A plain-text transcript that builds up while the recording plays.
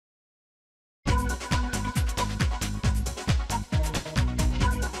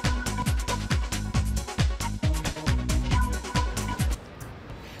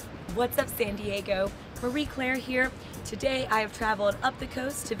What's up, San Diego? Marie Claire here. Today I have traveled up the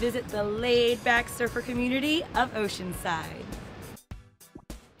coast to visit the laid-back surfer community of Oceanside.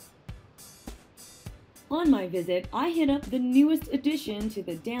 On my visit, I hit up the newest addition to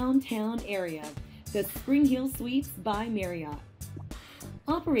the downtown area, the Springhill Suites by Marriott.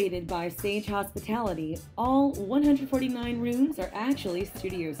 Operated by Sage Hospitality, all 149 rooms are actually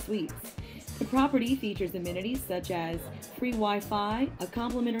studio suites. The property features amenities such as free Wi-Fi, a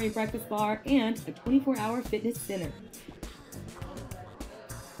complimentary breakfast bar, and a 24-hour fitness center.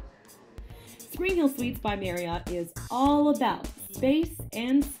 Springhill Suites by Marriott is all about space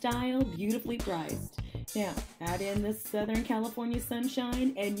and style beautifully priced. Now, add in the Southern California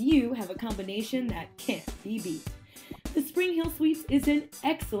sunshine and you have a combination that can't be beat. The Springhill Suites is an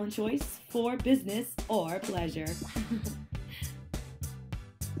excellent choice for business or pleasure.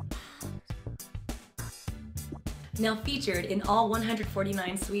 Now featured in all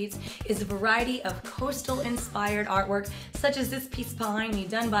 149 suites is a variety of coastal-inspired artwork, such as this piece behind me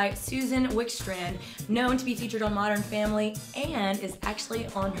done by Susan Wickstrand, known to be featured on Modern Family and is actually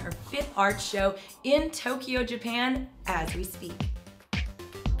on her 5th art show in Tokyo, Japan, as we speak.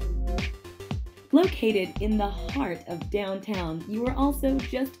 Located in the heart of downtown, you are also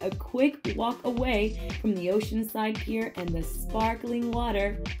just a quick walk away from the Oceanside Pier and the sparkling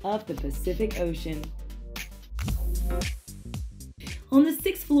water of the Pacific Ocean. On the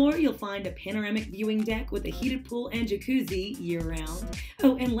 6th floor, you'll find a panoramic viewing deck with a heated pool and jacuzzi year-round.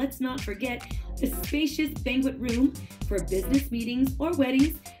 Oh, and let's not forget a spacious banquet room for business meetings or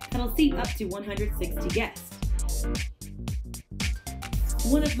weddings that'll seat up to 160 guests.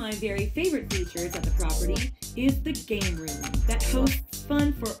 One of my very favorite features at the property is the game room that hosts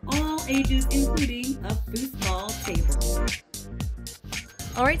fun for all ages, including a foosball table.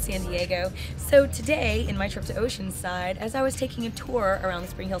 Alright, San Diego, so today in my trip to Oceanside, as I was taking a tour around the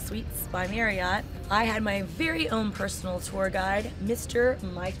Springhill Suites by Marriott, I had my very own personal tour guide, Mr.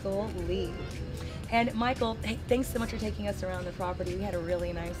 Michael Lee. And Michael, hey, thanks so much for taking us around the property. We had a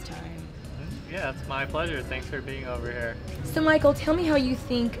really nice time. Yeah, it's my pleasure. Thanks for being over here. So Michael, tell me how you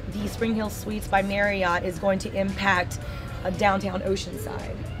think the Springhill Suites by Marriott is going to impact downtown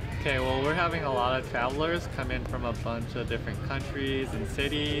Oceanside. Okay, well, we're having a lot of travelers come in from a bunch of different countries and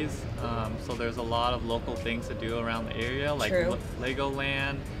cities, so there's a lot of local things to do around the area, like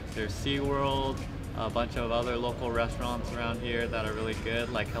Legoland, there's SeaWorld, a bunch of other local restaurants around here that are really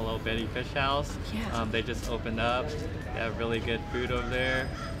good, like Hello Betty Fish House. Yeah. They just opened up. They have really good food over there.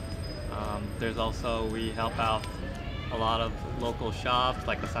 There's also, we help out a lot of local shops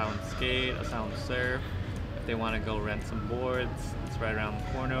like Asylum Skate, Asylum Surf. If they want to go rent some boards, it's right around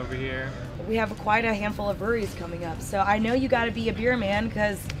the corner over here. We have quite a handful of breweries coming up, so I know you got to be a beer man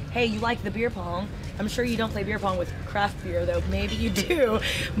because, hey, you like the beer pong. I'm sure you don't play beer pong with craft beer, though maybe you do.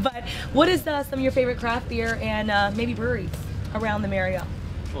 But what is some of your favorite craft beer and maybe breweries around the Marriott?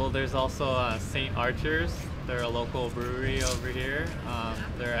 Well, there's also St. Archer's. They're a local brewery over here.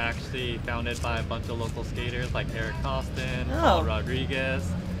 They're actually founded by a bunch of local skaters like Eric Costin, Paul Rodriguez.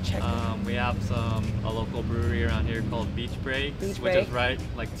 We have a local brewery around here called Beach Breaks, which is right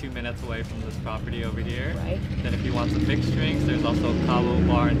like 2 minutes away from this property over here. Right. Then if you want some mixed drinks, there's also Cabo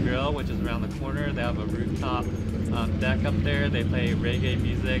Bar and Grill, which is around the corner. They have a rooftop deck up there. They play reggae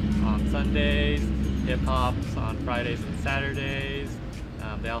music on Sundays, hip hop on Fridays and Saturdays.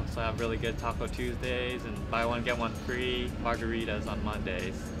 They also have really good Taco Tuesdays and buy one get one free margaritas on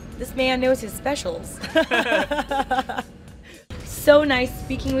Mondays. This man knows his specials. So nice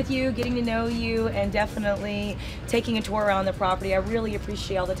speaking with you, getting to know you, and definitely taking a tour around the property. I really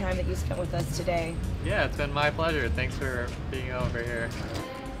appreciate all the time that you spent with us today. Yeah, it's been my pleasure. Thanks for being over here.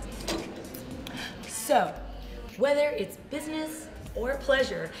 So, whether it's business or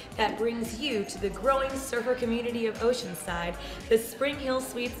pleasure that brings you to the growing surfer community of Oceanside, the Springhill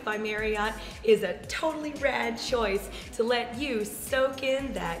Suites by Marriott is a totally rad choice to let you soak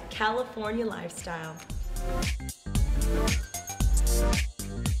in that California lifestyle.